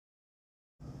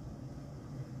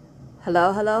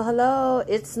Hello, hello, hello.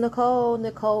 It's Nicole.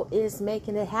 Nicole is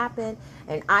making it happen.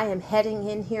 And I am heading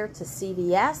in here to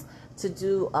CVS to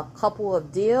do a couple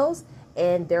of deals.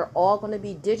 And they're all going to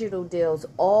be digital deals,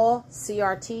 all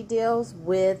CRT deals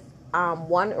with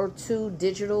one or two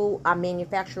digital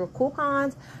manufacturer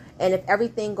coupons. And if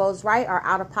everything goes right, our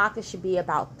out of pocket should be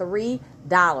about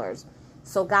 $3.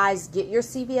 So guys, get your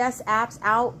CVS apps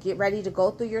out. Get ready to go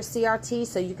through your CRT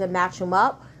so you can match them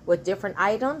up with different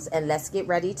items, and let's get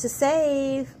ready to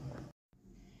save.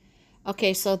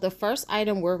 Okay, so the first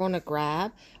item we're going to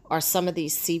grab are some of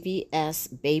these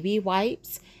CVS baby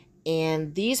wipes,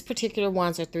 and these particular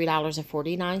ones are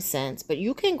 $3.49, but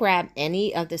you can grab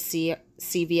any of the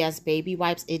CVS baby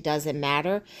wipes. It doesn't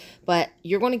matter, but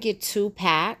you're going to get 2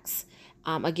 packs.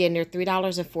 Again, they're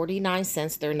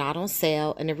 $3.49. They're not on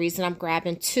sale. And the reason I'm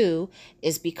grabbing 2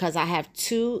 is because I have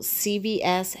 2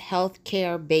 CVS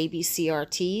Healthcare Baby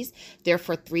CRTs. They're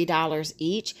for $3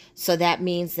 each. So that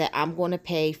means that I'm going to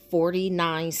pay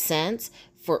 49 cents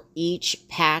for each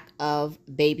pack of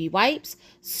baby wipes.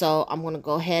 So I'm going to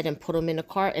go ahead and put them in the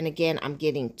cart. And again, I'm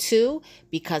getting 2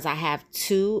 because I have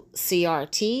 2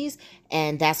 CRTs,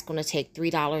 and that's going to take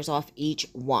 $3 off each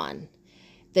one.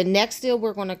 The next deal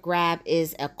we're going to grab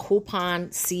is a coupon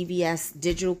CVS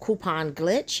digital coupon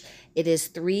glitch. It is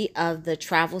 3 of the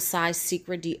travel size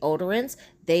secret deodorants.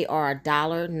 They are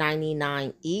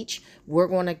 $1.99 each. We're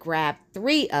going to grab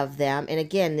 3 of them. And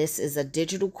again, this is a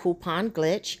digital coupon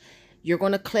glitch. You're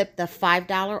going to clip the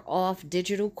 $5 off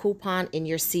digital coupon in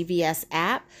your CVS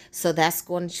app. So that's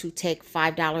going to take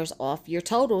 $5 off your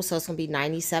total. So it's going to be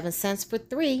 97 cents for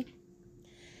 3.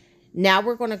 Now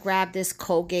we're going to grab this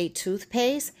Colgate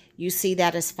toothpaste. You see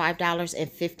that is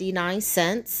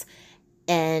 $5.59.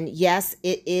 And yes,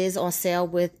 it is on sale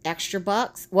with extra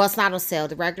bucks. Well, it's not on sale.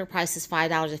 The regular price is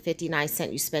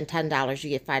 $5.59. You spend $10,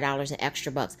 you get $5 in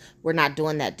extra bucks. We're not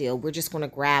doing that deal. We're just going to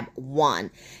grab 1.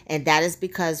 And that is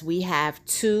because we have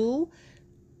 2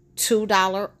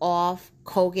 $2 off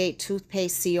Colgate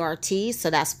toothpaste CRT. So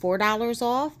that's $4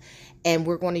 off. And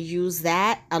we're going to use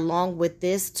that along with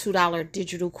this $2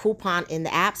 digital coupon in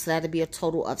the app. So that'll be a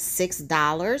total of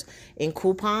 $6 in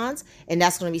coupons. And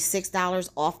that's going to be $6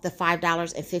 off the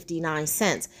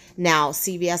 $5.59. Now,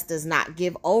 CVS does not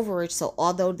give overage. So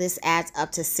although this adds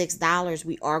up to $6,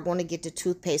 we are going to get the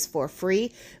toothpaste for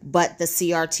free. But the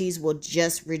CRTs will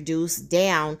just reduce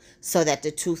down so that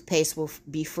the toothpaste will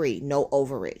be free. No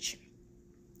overage.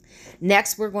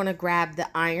 Next, we're going to grab the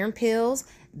iron pills.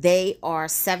 They are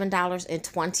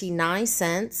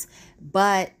 $7.29,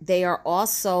 but they are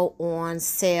also on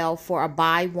sale for a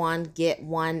buy one, get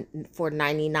one for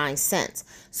 99 cents.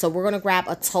 So we're going to grab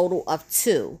a total of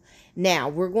 2. Now,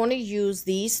 we're going to use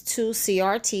these 2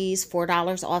 CRTs,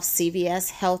 $4 off CVS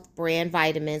Health brand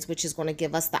vitamins, which is going to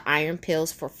give us the iron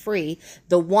pills for free,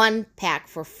 the 1 pack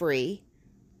for free.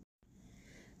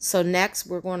 So next,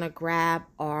 we're going to grab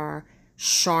our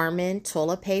Charmin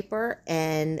toilet paper,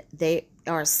 and they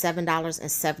are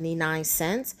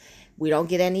 $7.79. We don't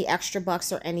get any extra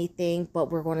bucks or anything,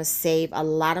 but we're going to save a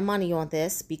lot of money on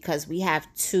this because we have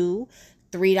 2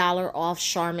 $3 off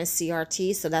Charmin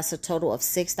CRT. So that's a total of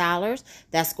 $6.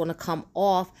 That's going to come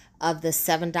off of the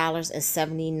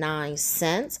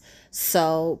 $7.79.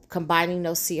 So combining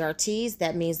those CRTs,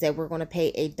 that means that we're going to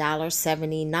pay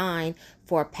 $1.79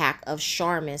 for a pack of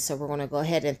Charmin. So we're going to go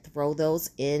ahead and throw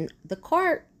those in the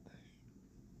cart.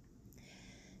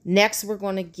 Next, we're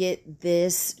going to get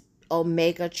this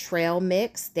Omega Trail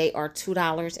Mix. They are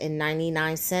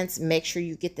 $2.99. Make sure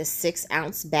you get the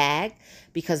 6-ounce bag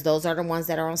because those are the ones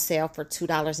that are on sale for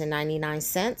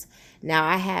 $2.99. Now,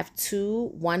 I have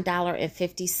 2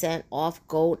 $1.50 off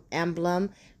Gold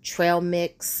Emblem Trail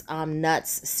Mix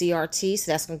Nuts CRT.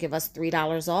 So that's going to give us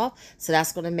 $3 off. So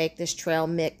that's going to make this Trail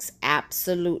Mix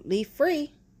absolutely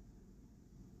free.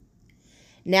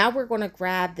 Now we're going to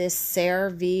grab this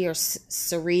CeraVe or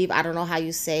CeraVe, I don't know how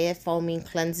you say it, foaming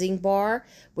cleansing bar,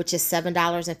 which is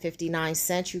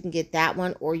 $7.59. You can get that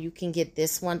one, or you can get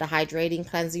this one, the hydrating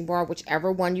cleansing bar,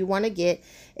 whichever one you want to get.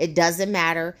 It doesn't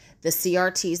matter. The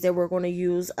CRTs that we're going to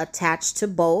use attached to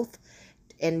both,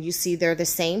 and you see they're the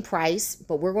same price,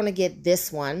 but we're going to get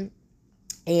this one.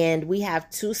 And we have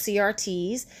 2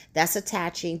 CRTs that's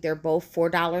attaching. They're both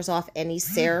 $4 off any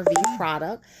CeraVe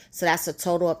product. So that's a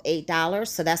total of $8.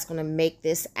 So that's going to make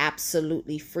this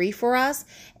absolutely free for us.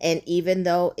 And even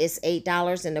though it's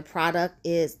 $8 and the product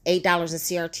is $8 in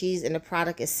CRTs and the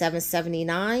product is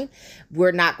 $7.79,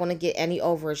 we're not going to get any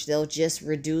overage. They'll just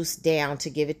reduce down to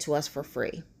give it to us for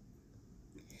free.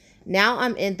 Now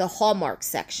I'm in the Hallmark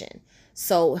section.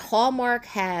 So Hallmark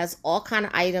has all kind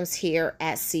of items here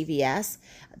at CVS.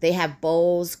 They have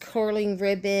bows, curling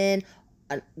ribbon,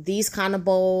 these kind of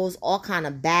bowls, all kind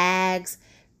of bags,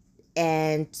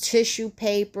 and tissue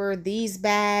paper, these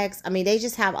bags. I mean, they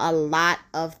just have a lot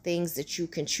of things that you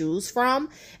can choose from.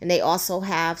 And they also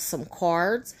have some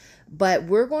cards. But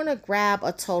we're going to grab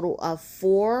a total of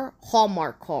 4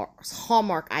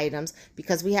 Hallmark items,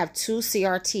 because we have 2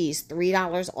 CRTs,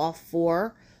 $3 off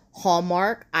 4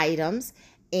 Hallmark items.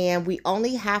 And we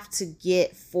only have to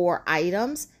get 4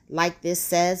 items like this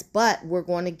says, but we're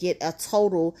going to get a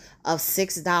total of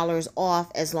 $6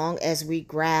 off as long as we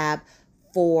grab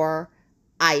 4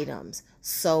 items.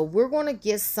 So we're going to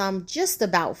get some just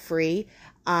about free.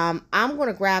 I'm going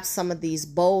to grab some of these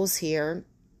bowls here.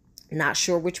 Not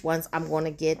sure which ones I'm going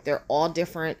to get. They're all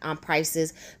different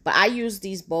prices, but I use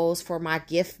these bowls for my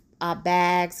gift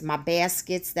bags, my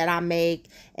baskets that I make,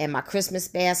 and my Christmas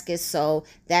baskets. So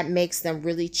that makes them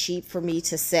really cheap for me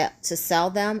to sell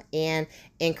them, and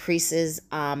increases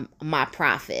my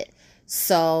profit.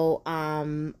 So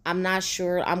I'm not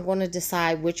sure. I'm going to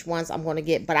decide which ones I'm going to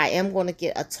get, but I am going to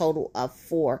get a total of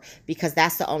 4, because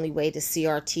that's the only way the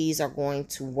CRTs are going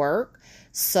to work.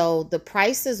 So the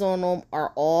prices on them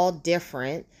are all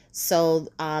different. So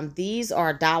these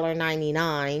are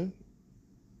 $1.99,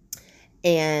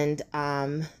 and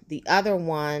the other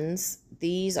ones,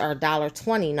 these are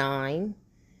 $1.29.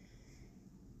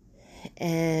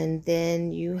 And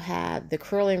then you have the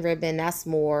curling ribbon, that's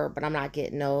more, but I'm not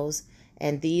getting those.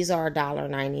 And these are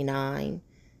 $1.99.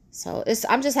 So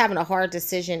I'm just having a hard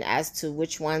decision as to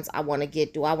which ones I want to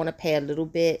get. Do I want to pay a little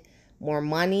bit more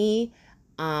money?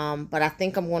 But I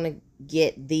think I'm going to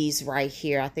get these right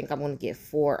here. I think I'm going to get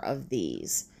 4 of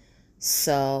these.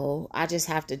 So I just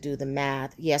have to do the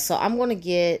math. Yeah, so I'm going to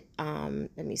get,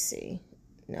 let me see.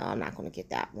 No, I'm not going to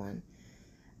get that one.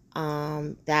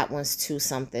 That one's 2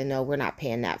 something. No, we're not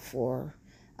paying that for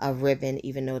a ribbon,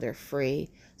 even though they're free.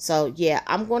 So yeah,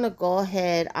 I'm going to go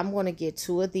ahead. I'm going to get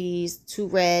 2 of these, 2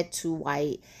 red, 2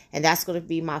 white, and that's going to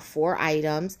be my 4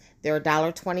 items. They're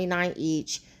 $1.29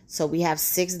 each. So we have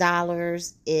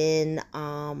 $6 in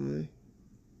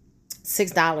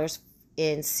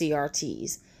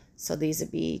CRTs. So these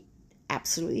would be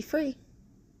absolutely free.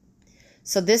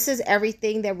 So this is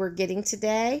everything that we're getting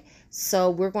today.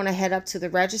 So we're going to head up to the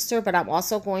register, but I'm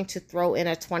also going to throw in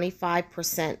a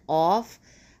 25% off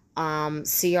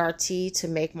CRT to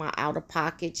make my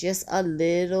out-of-pocket just a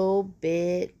little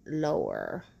bit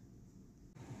lower.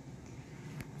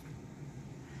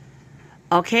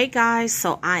 Okay, guys,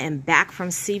 so I am back from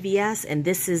CVS, and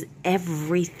this is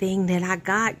everything that I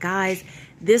got, guys.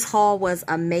 This haul was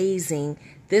amazing.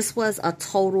 This was a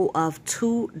total of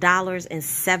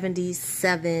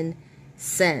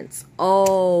 $2.77.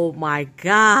 Oh, my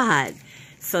God.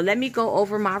 So let me go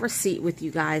over my receipt with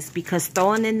you guys, because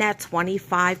throwing in that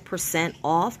 25%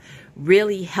 off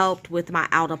really helped with my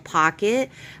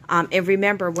out-of-pocket. And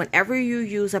remember, whenever you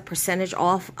use a percentage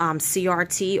off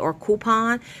CRT or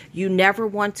coupon, you never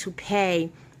want to pay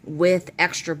with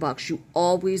extra bucks. You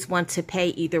always want to pay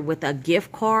either with a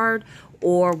gift card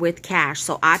or with cash.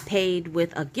 So I paid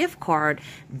with a gift card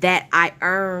that I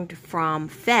earned from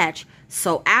Fetch.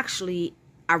 So actually,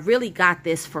 I really got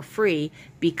this for free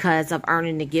because of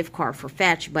earning the gift card for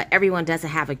Fetch, but everyone doesn't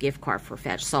have a gift card for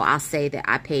Fetch. So I'll say that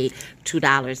I paid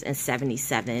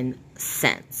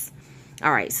 $2.77.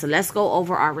 All right, so let's go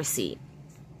over our receipt.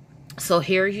 So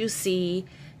here you see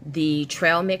the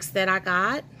trail mix that I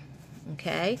got.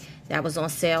 Okay, that was on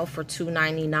sale for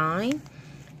 $2.99.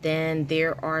 Then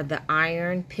there are the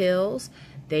iron pills.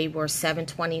 They were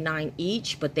 $7.29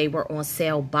 each, but they were on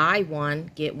sale. Buy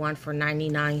one, get one for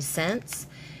 99 cents.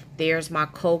 There's my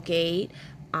Colgate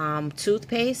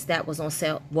toothpaste. That was on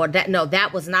sale. Well,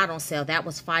 that was not on sale. That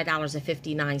was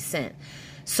 $5.59.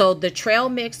 So the trail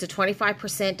mix, the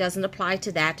 25% doesn't apply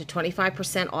to that. The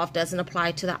 25% off doesn't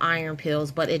apply to the iron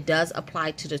pills, but it does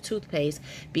apply to the toothpaste,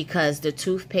 because the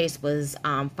toothpaste was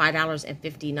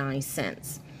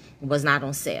 $5.59. It was not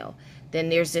on sale. Then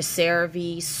there's the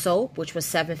CeraVe soap, which was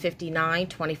 $7.59.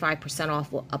 25%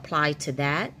 off will apply to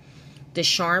that. The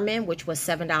Charmin, which was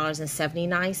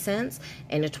 $7.79,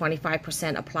 and the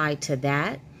 25% applied to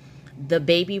that. The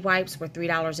baby wipes were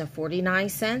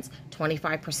 $3.49.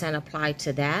 25% applied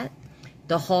to that.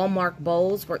 The Hallmark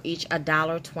bowls were each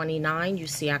 $1.29. You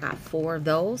see I got 4 of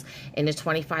those, and the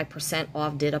 25%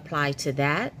 off did apply to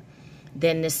that.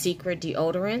 Then the Secret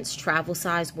deodorants, travel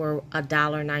size, were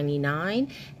 $1.99,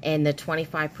 and the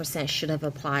 25% should have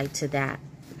applied to that.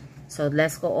 So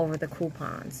let's go over the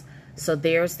coupons. So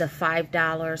there's the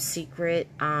 $5 Secret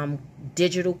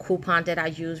digital coupon that I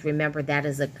use. Remember, that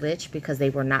is a glitch because they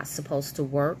were not supposed to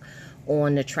work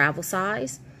on the travel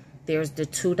size. there's the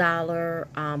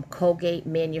 $2 Colgate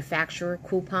manufacturer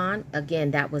coupon.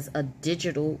 Again, that was a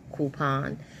digital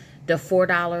coupon. The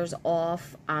 $4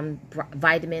 off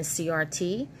vitamin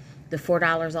CRT. The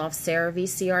 $4 off CeraVe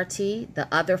CRT. The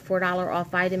other $4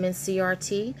 off vitamin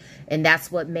CRT. And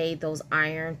that's what made those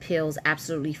iron pills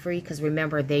absolutely free. Because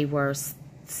remember, they were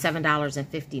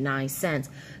 $7.59.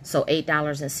 So $8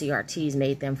 in CRTs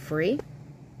made them free.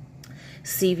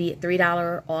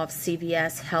 $3 off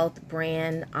CVS Health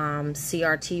brand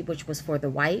CRT, which was for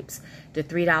the wipes. The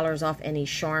 $3 off any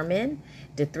Charmin.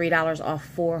 The $3 off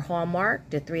 4 Hallmark.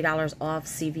 The $3 off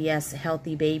CVS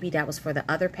Healthy Baby. That was for the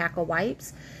other pack of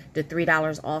wipes. The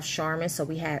 $3 off Charmin. So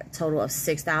we had a total of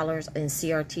 $6 in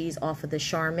CRTs off of the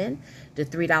Charmin. The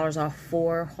 $3 off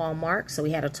 4 Hallmark. So we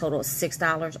had a total of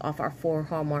 $6 off our 4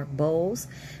 Hallmark bowls.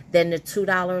 Then the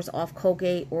 $2 off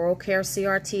Colgate Oral Care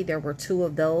CRT. There were 2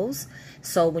 of those.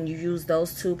 So when you use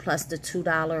those 2 plus the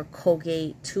 $2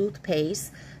 Colgate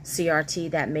toothpaste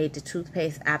CRT, that made the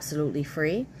toothpaste absolutely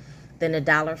free. Then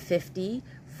 $1.50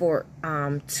 for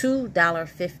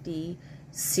 $2.50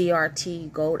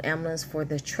 CRT gold emblems for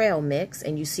the trail mix,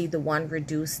 and you see the one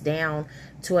reduced down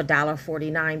to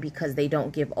 $1.49 because they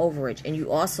don't give overage. And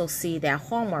you also see that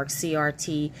Hallmark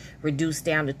CRT reduced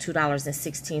down to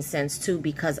 $2.16 too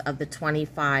because of the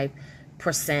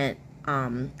 25%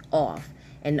 off.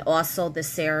 And also the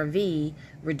CeraVe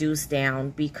reduced down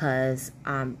because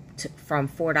from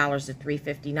 $4 to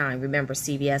 $3.59. Remember,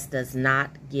 CVS does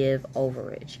not give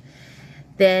overage.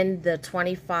 Then the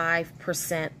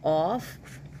 25% off,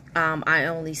 I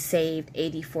only saved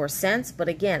 84 cents. But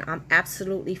again, I'm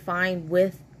absolutely fine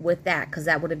with that because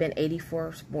that would have been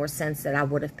 84 more cents that I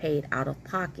would have paid out of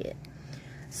pocket.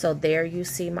 So there you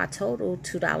see my total,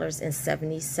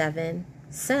 $2.77.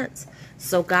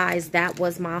 So guys, that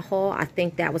was my haul. I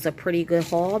think that was a pretty good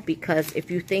haul because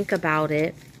if you think about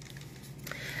it,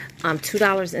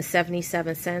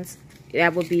 $2.77,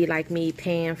 that would be like me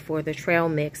paying for the trail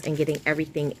mix and getting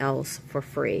everything else for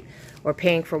free, or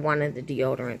paying for one of the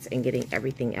deodorants and getting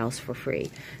everything else for free.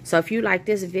 So if you like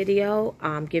this video,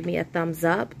 give me a thumbs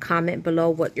up, comment below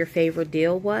what your favorite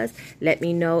deal was. Let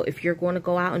me know if you're going to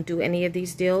go out and do any of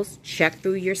these deals. Check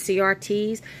through your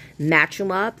CRTs, match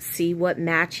them up, see what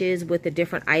matches with the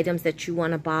different items that you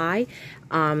want to buy.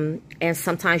 And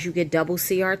sometimes you get double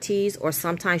CRTs, or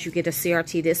sometimes you get a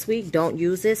CRT this week. Don't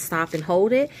use it, stop and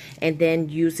hold it, and then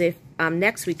use it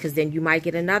next week, because then you might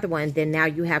get another one. Then now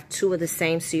you have 2 of the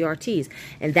same CRTs.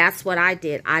 And that's what I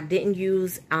did. I didn't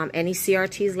use any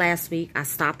CRTs last week. I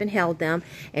stopped and held them,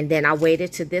 and then I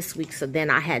waited to this week. So then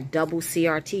I had double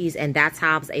CRTs, and that's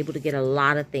how I was able to get a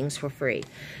lot of things for free.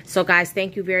 So guys,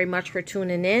 thank you very much for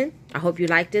tuning in. I hope you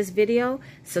liked this video.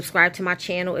 Subscribe to my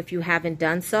channel if you haven't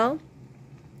done so.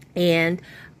 And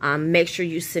make sure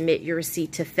you submit your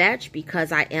receipt to Fetch,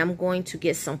 because I am going to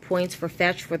get some points for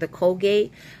Fetch for the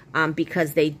Colgate,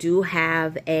 because they do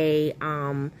have a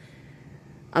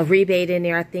rebate in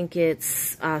there. I think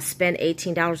it's spend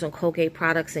 $18 on Colgate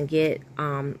products and get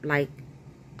like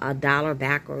 $1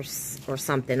 back or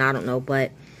something. I don't know,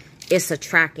 but it's a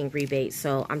tracking rebate.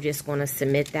 So I'm just going to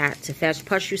submit that to Fetch.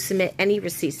 Plus, you submit any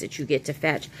receipts that you get to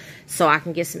Fetch, so I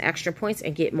can get some extra points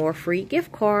and get more free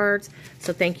gift cards.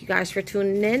 So thank you guys for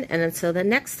tuning in, and until the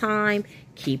next time,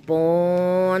 keep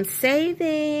on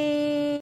saving.